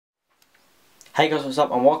Hey guys, what's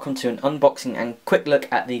up and welcome to an unboxing and quick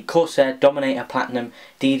look at the Corsair Dominator Platinum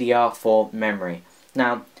DDR4 memory.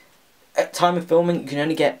 Now, at time of filming you can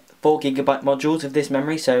only get 4GB modules of this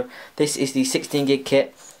memory, so this is the 16GB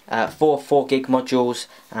kit, 4GB modules.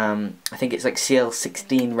 I think it's like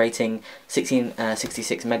CL16 rating,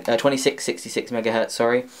 2666 MHz,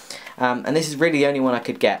 sorry. And this is really the only one I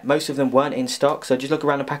could get. Most of them weren't in stock, so just look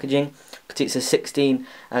around the packaging. It's a 16GB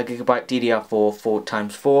DDR4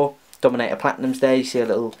 4x4. Dominator Platinum's there, you see a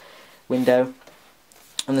little window.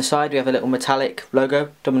 On the side we have a little metallic logo,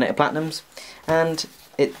 Dominator Platinums, and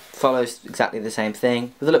it follows exactly the same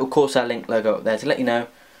thing with a little Corsair Link logo up there to let you know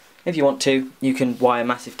if you want to, you can wire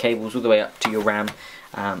massive cables all the way up to your RAM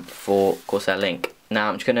for Corsair Link. Now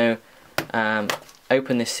I'm just going to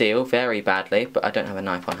open this seal very badly, but I don't have a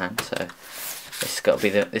knife on hand, so this has got to be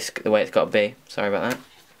the way it's got to be. Sorry about that.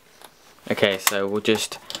 Okay, so we'll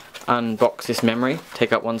just unbox this memory,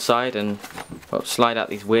 take out one side and slide out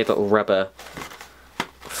these weird little rubber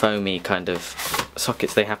foamy kind of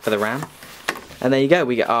sockets they have for the RAM, and there you go,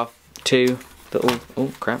 we get our two little,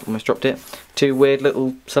 oh crap, almost dropped it, two weird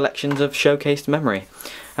little selections of showcased memory.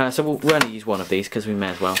 So we'll only use one of these because we may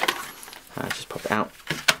as well. Just pop it out.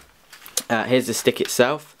 Here's the stick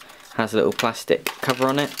itself, has a little plastic cover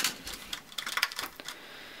on it,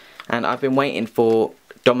 and I've been waiting for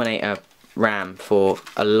Dominator RAM for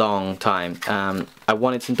a long time. I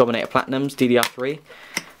wanted some Dominator Platinums, DDR3,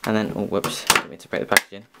 and then, oh whoops, let me break the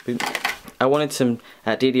packaging. Boom. I wanted some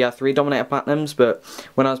DDR3 Dominator Platinums, but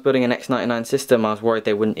when I was building an X99 system I was worried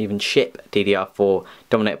they wouldn't even ship DDR4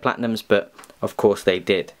 Dominator Platinums, but of course they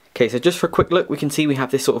did. Okay, so just for a quick look, we can see we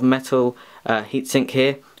have this sort of metal heatsink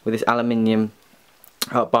here with this aluminium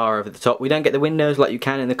bar over the top. We don't get the windows like you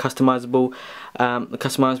can in the customizable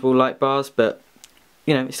light bars, but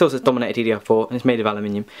you know, it still says Dominator DDR4 and it's made of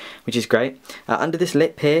aluminium, which is great. Under this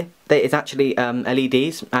lip here, there is actually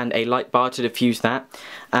LEDs and a light bar to diffuse that.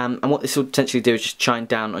 And what this will essentially do is just shine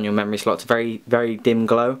down on your memory slots, very, very dim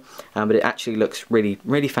glow, but it actually looks really,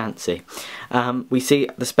 really fancy. We see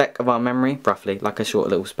the spec of our memory, roughly, like a short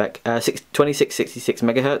little spec, 2666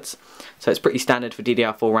 MHz, so it's pretty standard for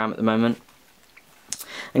DDR4 RAM at the moment.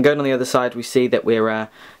 And going on the other side, we see that we're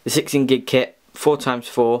the 16GB kit,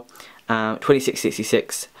 4x4,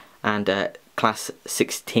 2666 and class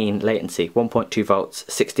 16 latency, 1.2 volts,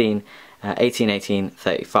 16, 18, 18,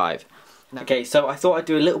 35. Okay, so I thought I'd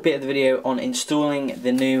do a little bit of the video on installing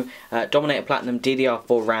the new Dominator Platinum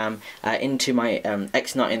DDR4 RAM into my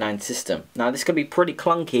X99 system. Now this is going to be pretty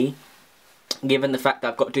clunky, given the fact that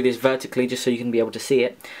I've got to do this vertically just so you can be able to see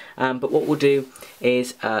it. But what we'll do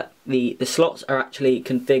is the slots are actually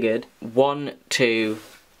configured 1, 2,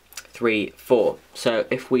 3, 4. So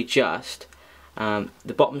if we just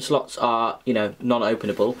the bottom slots are, you know,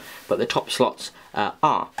 non-openable, but the top slots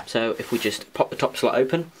are. So if we just pop the top slot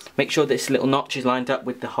open, make sure this little notch is lined up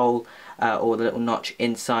with the hole or the little notch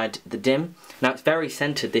inside the DIMM. Now it's very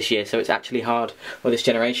centered this year, so it's actually hard, or this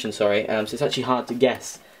generation, sorry, so it's actually hard to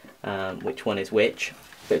guess which one is which,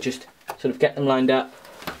 but just sort of get them lined up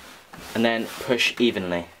and then push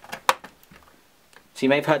evenly. So you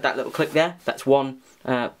may have heard that little click there. That's one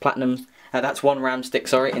that's one RAM stick,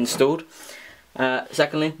 sorry, installed.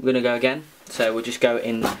 Secondly, we're going to go again, so we'll just go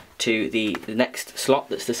into the next slot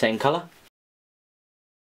that's the same colour.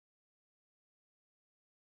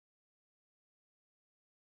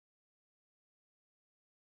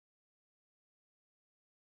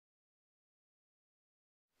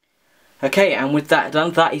 Okay, and with that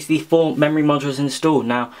done, that is the 4 memory modules installed.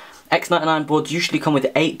 Now, X99 boards usually come with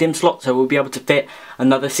 8 DIMM slots, so we'll be able to fit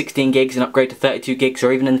another 16 gigs and upgrade to 32 gigs,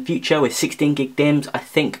 or even in the future with 16 gig DIMMs, I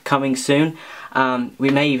think, coming soon.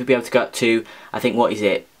 We may even be able to go up to, I think, what is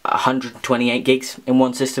it, 128 gigs in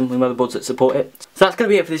one system with motherboards that support it. So that's going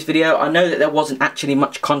to be it for this video. I know that there wasn't actually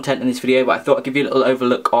much content in this video, but I thought I'd give you a little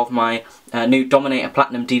overlook of my new Dominator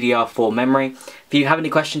Platinum DDR4 memory. If you have any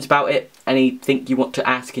questions about it, anything you want to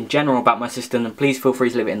ask in general about my system, then please feel free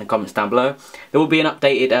to leave it in the comments down below. There will be an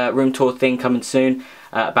updated room tour thing coming soon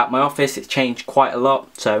about my office. It's changed quite a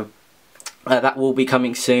lot, so that will be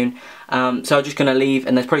coming soon. So I'm just going to leave,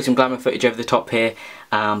 and there's probably some glamour footage over the top here,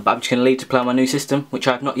 but I'm just going to leave to play on my new system, which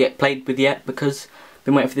I've not yet played with yet because I've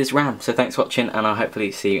been waiting for this RAM. So thanks for watching, and I'll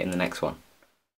hopefully see you in the next one.